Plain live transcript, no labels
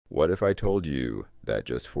What if I told you that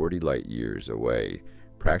just 40 light years away,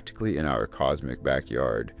 practically in our cosmic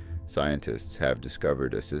backyard, scientists have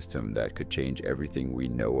discovered a system that could change everything we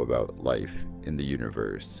know about life in the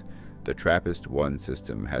universe? The TRAPPIST-1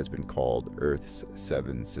 system has been called Earth's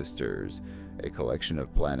Seven Sisters, a collection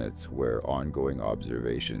of planets where ongoing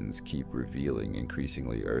observations keep revealing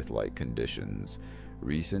increasingly Earth-like conditions.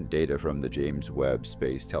 Recent data from the James Webb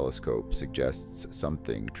Space Telescope suggests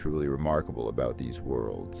something truly remarkable about these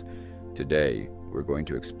worlds. Today, we're going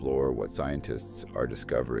to explore what scientists are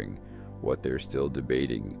discovering, what they're still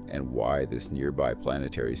debating, and why this nearby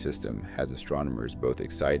planetary system has astronomers both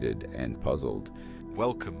excited and puzzled.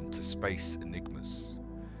 Welcome to Space Enigmas,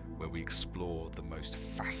 where we explore the most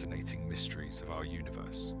fascinating mysteries of our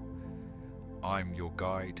universe. I'm your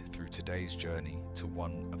guide through today's journey to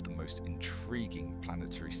one of the most intriguing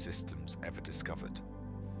planetary systems ever discovered.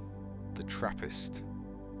 The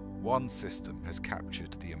TRAPPIST-1 system has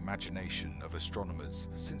captured the imagination of astronomers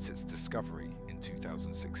since its discovery in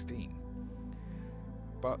 2016.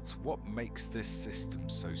 But what makes this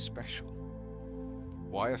system so special?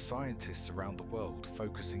 Why are scientists around the world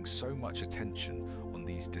focusing so much attention on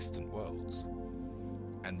these distant worlds?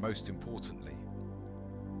 And most importantly,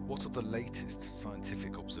 what are the latest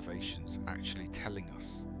scientific observations actually telling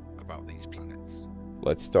us about these planets?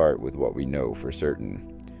 Let's start with what we know for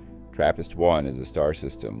certain. TRAPPIST-1 is a star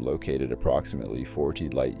system located approximately 40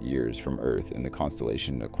 light years from Earth in the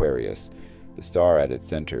constellation Aquarius. The star at its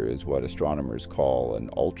center is what astronomers call an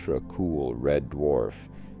ultra-cool red dwarf,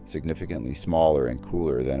 significantly smaller and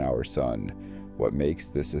cooler than our Sun. What makes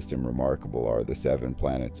this system remarkable are the 7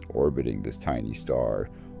 planets orbiting this tiny star.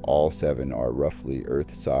 All 7 are roughly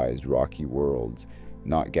Earth-sized rocky worlds,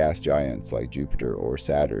 not gas giants like Jupiter or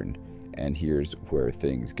Saturn. And here's where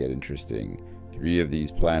things get interesting. 3 of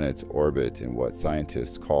these planets orbit in what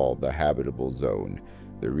scientists call the habitable zone,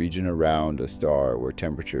 the region around a star where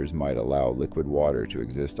temperatures might allow liquid water to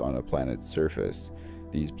exist on a planet's surface.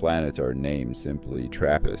 These planets are named simply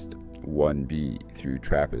TRAPPIST-1b through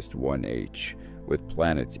TRAPPIST-1h, with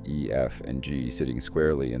planets E, F, and G sitting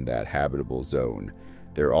squarely in that habitable zone.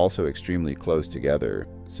 They're also extremely close together,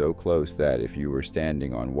 so close that if you were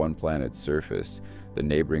standing on one planet's surface, the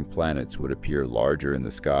neighboring planets would appear larger in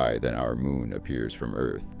the sky than our moon appears from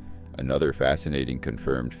Earth. Another fascinating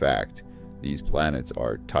confirmed fact: these planets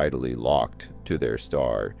are tidally locked to their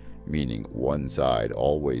star, meaning one side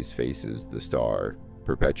always faces the star,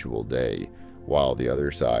 perpetual day, while the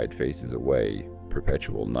other side faces away,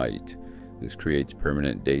 perpetual night. This creates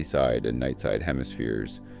permanent dayside and nightside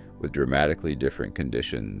hemispheres, with dramatically different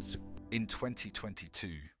conditions. In 2022,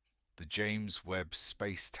 the James Webb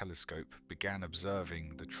Space Telescope began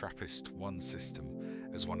observing the TRAPPIST-1 system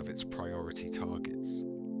as one of its priority targets.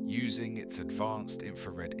 Using its advanced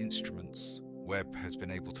infrared instruments, Webb has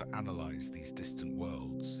been able to analyze these distant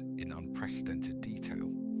worlds in unprecedented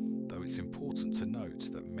detail, though it's important to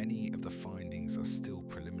note that many of the findings are still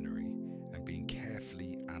preliminary and being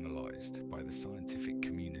carefully analyzed by the scientific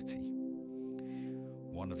community.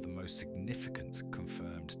 One of the most significant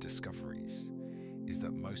confirmed discoveries is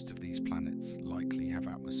that most of these planets likely have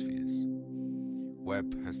atmospheres.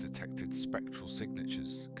 Webb has detected spectral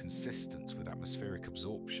signatures consistent with atmospheric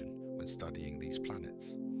absorption when studying these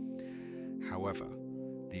planets. However,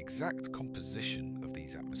 the exact composition of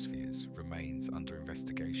these atmospheres remains under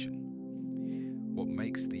investigation. What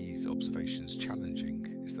makes these observations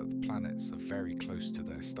challenging is that the planets are very close to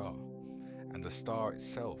their star, and the star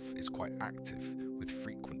itself is quite active with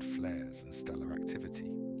frequent flares and stellar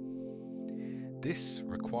activity. This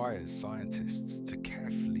requires scientists to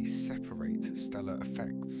carefully separate stellar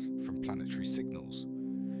effects from planetary signals,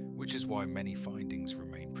 which is why many findings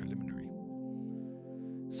remain preliminary.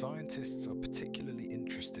 Scientists are particularly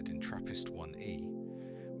interested in TRAPPIST-1e,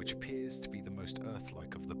 which appears to be the most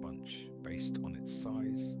Earth-like of the bunch, based on its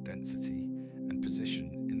size, density, and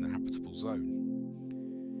position in the habitable zone.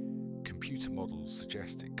 Computer models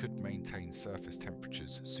suggest it could maintain surface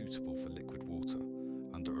temperatures suitable for liquid water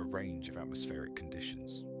under a range of atmospheric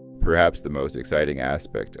conditions. Perhaps the most exciting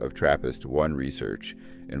aspect of TRAPPIST-1 research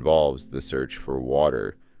involves the search for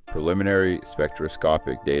water. Preliminary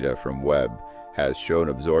spectroscopic data from Webb has shown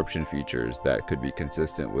absorption features that could be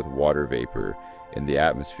consistent with water vapor in the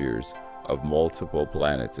atmospheres of multiple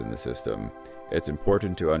planets in the system. It's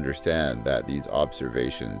important to understand that these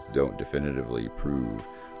observations don't definitively prove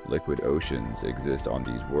liquid oceans exist on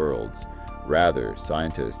these worlds. Rather,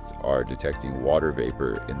 scientists are detecting water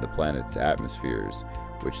vapor in the planet's atmospheres,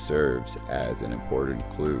 which serves as an important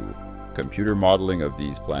clue. Computer modeling of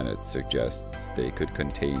these planets suggests they could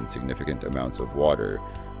contain significant amounts of water,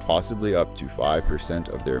 possibly up to 5%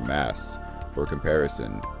 of their mass, For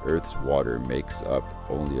comparison, Earth's water makes up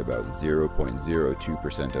only about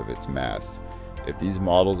 0.02% of its mass. If these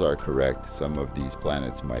models are correct, some of these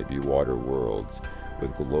planets might be water worlds,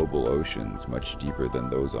 with global oceans much deeper than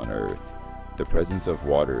those on Earth. The presence of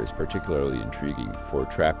water is particularly intriguing for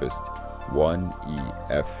TRAPPIST-1,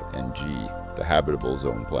 E, F, and G, the habitable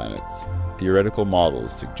zone planets. Theoretical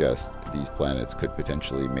models suggest these planets could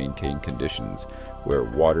potentially maintain conditions where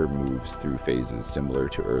water moves through phases similar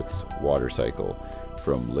to Earth's water cycle,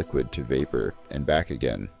 from liquid to vapor and back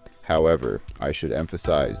again. However, I should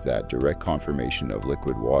emphasize that direct confirmation of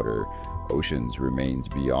liquid water oceans remains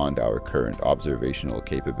beyond our current observational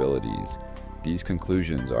capabilities. These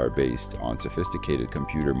conclusions are based on sophisticated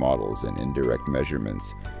computer models and indirect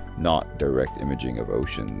measurements, not direct imaging of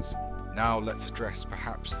oceans. Now let's address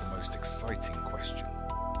perhaps the most exciting question.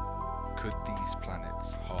 Could these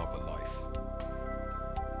planets harbour life?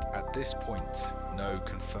 At this point, no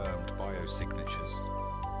confirmed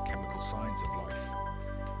biosignatures, chemical signs of life,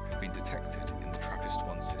 have been detected in the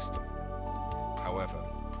TRAPPIST-1 system. However,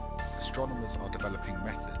 astronomers are developing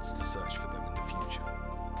methods to search for them in the future.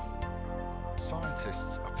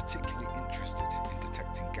 Scientists are particularly interested in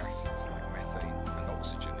detecting gases like methane and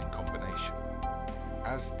oxygen in combination,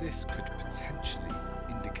 as this could potentially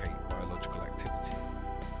indicate biological activity.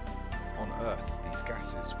 On Earth, these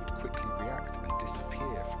gases would quickly react and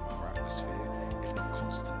disappear from our atmosphere if not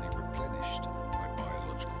constantly replenished by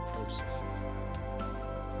biological processes.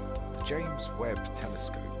 The James Webb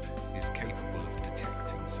Telescope is capable of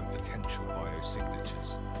detecting some potential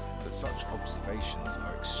biosignatures, but such observations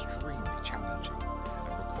are extremely challenging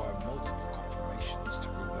and require multiple confirmations to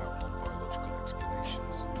rule out non-biological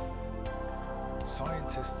explanations.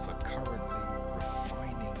 Scientists are currently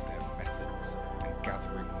refining their methods and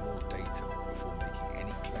gathering more data before making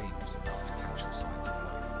any claims about potential signs of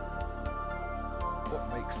life. What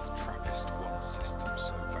makes the TRAPPIST-1 system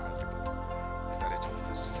so valuable is that it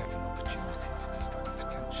offers 7 opportunities to study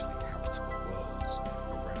potentially habitable worlds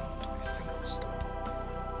around a single star.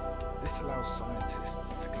 This allows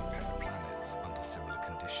scientists to compare planets under similar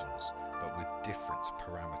conditions, but with different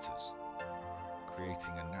parameters,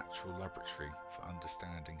 creating a natural laboratory for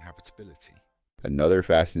understanding habitability. Another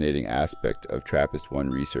fascinating aspect of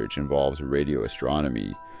TRAPPIST-1 research involves radio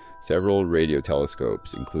astronomy. Several radio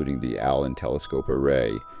telescopes, including the Allen Telescope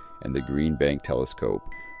Array and the Green Bank Telescope,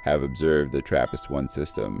 have observed the TRAPPIST-1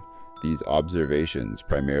 system. These observations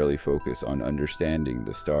primarily focus on understanding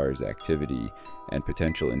the star's activity and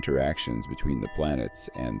potential interactions between the planets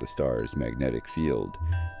and the star's magnetic field.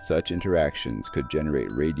 Such interactions could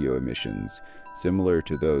generate radio emissions similar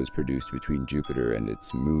to those produced between Jupiter and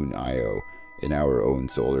its moon Io in our own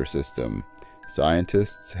solar system.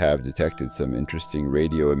 Scientists have detected some interesting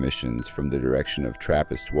radio emissions from the direction of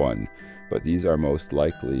TRAPPIST-1, but these are most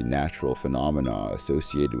likely natural phenomena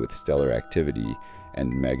associated with stellar activity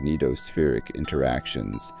and magnetospheric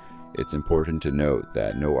interactions. It's important to note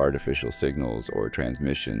that no artificial signals or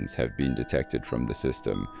transmissions have been detected from the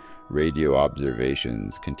system. Radio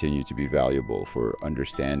observations continue to be valuable for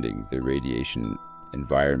understanding the radiation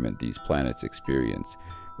environment these planets experience,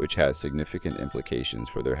 which has significant implications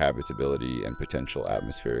for their habitability and potential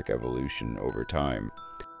atmospheric evolution over time.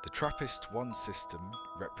 The TRAPPIST-1 system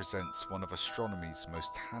represents one of astronomy's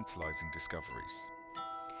most tantalizing discoveries.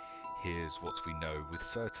 Here's what we know with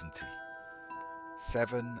certainty.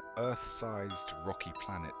 7 Earth-sized rocky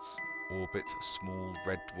planets orbit a small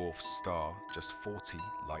red dwarf star just 40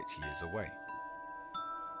 light-years away.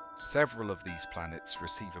 Several of these planets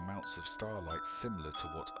receive amounts of starlight similar to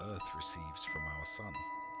what Earth receives from our Sun.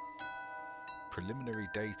 Preliminary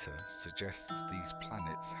data suggests these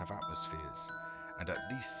planets have atmospheres, and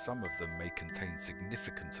at least some of them may contain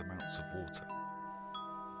significant amounts of water.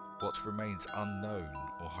 What remains unknown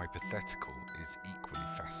or hypothetical is equally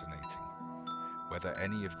fascinating. Whether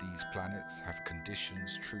any of these planets have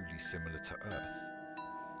conditions truly similar to Earth,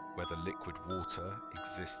 whether liquid water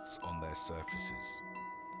exists on their surfaces,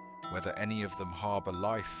 whether any of them harbour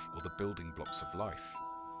life or the building blocks of life.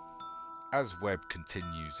 As Webb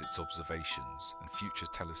continues its observations and future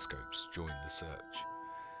telescopes join the search,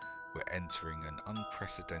 we're entering an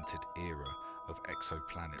unprecedented era of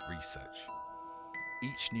exoplanet research.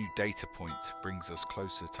 Each new data point brings us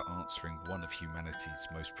closer to answering one of humanity's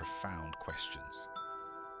most profound questions.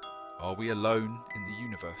 Are we alone in the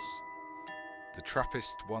universe? The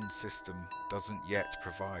TRAPPIST-1 system doesn't yet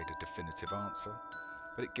provide a definitive answer,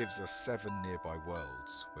 but it gives us 7 nearby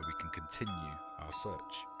worlds where we can continue our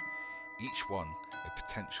search. Each one a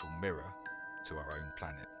potential mirror to our own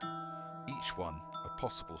planet. Each one a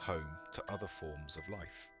possible home to other forms of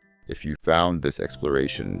life. If you found this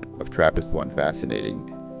exploration of TRAPPIST-1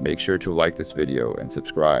 fascinating, Make sure to like this video and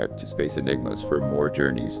subscribe to Space Enigmas for more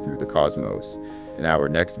journeys through the cosmos. In our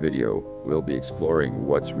next video, we'll be exploring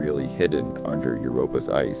what's really hidden under Europa's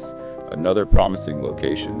ice, another promising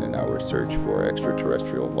location in our search for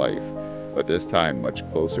extraterrestrial life, but this time much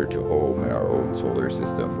closer to home in our own solar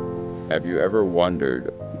system. Have you ever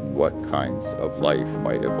wondered what kinds of life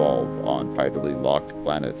might evolve on tidally locked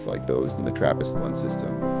planets like those in the TRAPPIST-1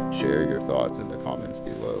 system? Share your thoughts in the comments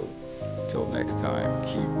below. Until next time,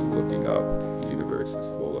 keep looking up. The universe is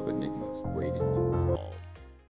full of enigmas waiting to be solved.